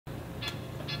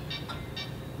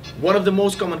One of the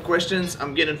most common questions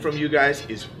I'm getting from you guys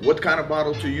is what kind of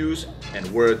bottle to use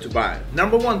and where to buy it.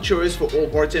 Number one choice for all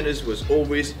bartenders was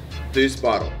always this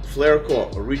bottle.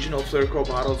 Flairco, original Flairco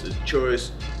bottles is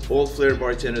choice all Flair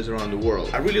bartenders around the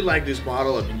world. I really like this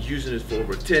bottle. I've been using it for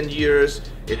over 10 years.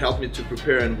 It helped me to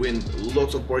prepare and win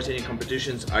lots of bartending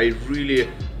competitions. I really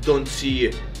don't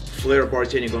see Flair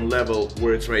bartending on level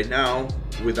where it's right now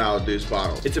without this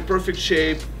bottle. It's a perfect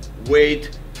shape,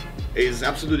 weight, is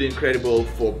absolutely incredible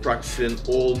for practicing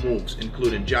all moves,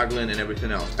 including juggling and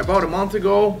everything else. About a month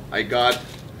ago, I got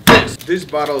this. This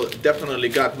bottle definitely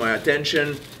got my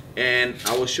attention, and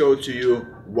I will show it to you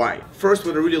why. First,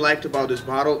 what I really liked about this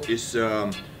bottle is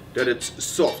that it's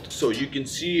soft. So you can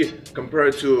see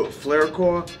compared to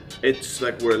Flairco, it's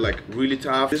like we're like really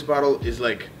tough. This bottle is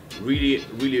like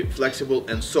really flexible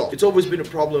and soft. It's always been a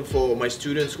problem for my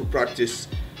students who practice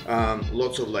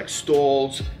lots of like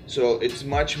stalls, so it's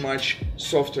much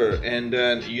softer, and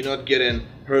then you're not getting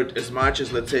hurt as much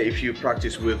as, let's say, if you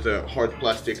practice with hard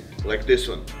plastic like this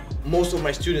one. Most of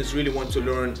my students really want to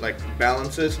learn like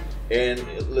balances, and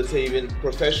let's say even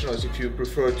professionals, if you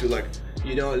prefer to like,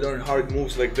 you know, learn hard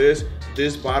moves like this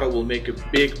bottle will make a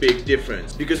big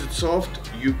difference. Because it's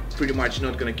soft, you pretty much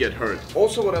not gonna get hurt.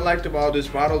 Also, what I liked about this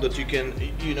bottle, that you can,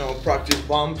 you know, practice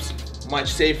bumps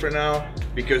much safer now,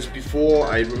 because before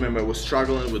I remember I was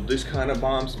struggling with this kind of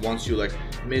bumps. Once you like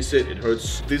miss it, it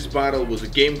hurts. This bottle was a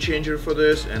game changer for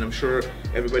this, and I'm sure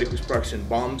everybody who's practicing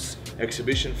bumps,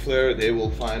 exhibition flair, they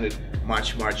will find it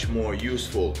much more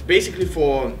useful. Basically,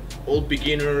 for all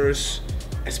beginners,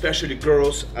 especially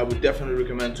girls, I would definitely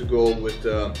recommend to go with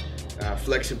a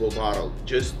flexible bottle,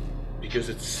 just because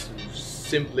it's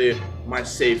simply much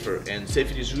safer, and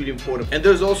safety is really important. And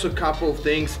there's also a couple of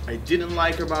things I didn't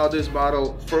like about this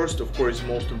bottle. First, of course,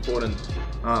 most important,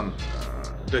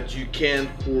 that you can't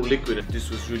pour liquid. This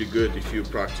was really good if you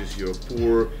practice your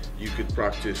pour. You could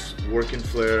practice working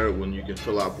flair when you can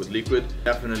fill up with liquid.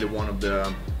 Definitely one of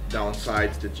the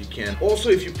downsides that you can. Also,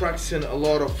 if you're practicing a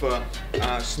lot of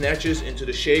snatches into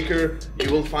the shaker,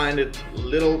 you will find it a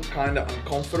little kind of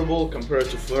uncomfortable compared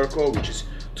to Flairco, which is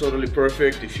totally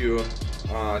perfect if you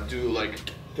do like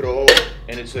throw,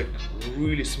 and it's like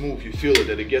really smooth. You feel it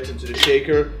that it gets into the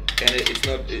shaker, and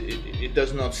it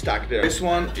does not stack there. This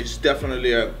one is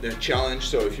definitely a challenge.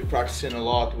 So if you're practicing a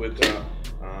lot with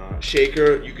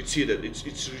shaker, you could see that it's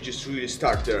just really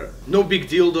stuck there. No big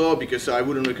deal though, because I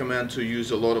wouldn't recommend to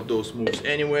use a lot of those moves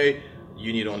anyway.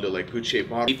 You need only like good shape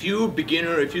bottle. If you're a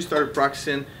beginner, if you started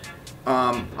practicing,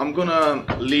 I'm gonna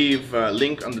leave a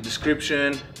link on the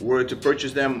description where to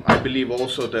purchase them. I believe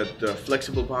also that the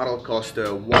flexible bottle costs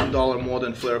 $1 more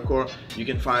than Flairco. You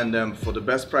can find them for the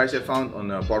best price I found on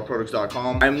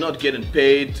barproducts.com. I'm not getting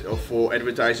paid for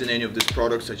advertising any of these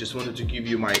products. I just wanted to give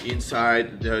you my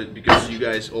insight, because you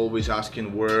guys always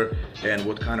asking where and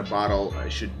what kind of bottle I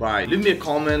should buy. Leave me a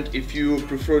comment if you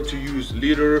prefer to use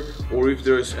liter, or if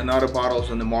there's another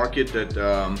bottles on the market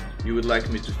that you would like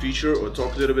me to feature or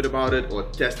talk a little bit about it or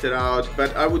test it out.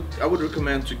 But I would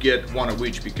recommend to get one of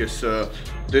each, because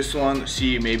this one,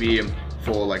 see, maybe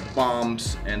for like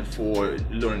bumps and for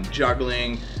learn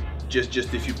juggling, just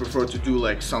if you prefer to do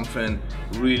like something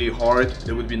really hard,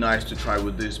 it would be nice to try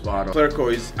with this bottle.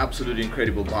 Flairco is absolutely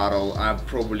incredible bottle. I'm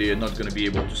probably not going to be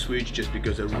able to switch, just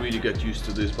because I really got used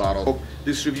to this bottle. Hope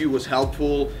this review was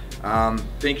helpful.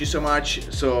 Thank you so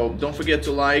much. So don't forget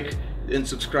to like and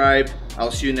subscribe.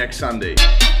 I'll see you next Sunday.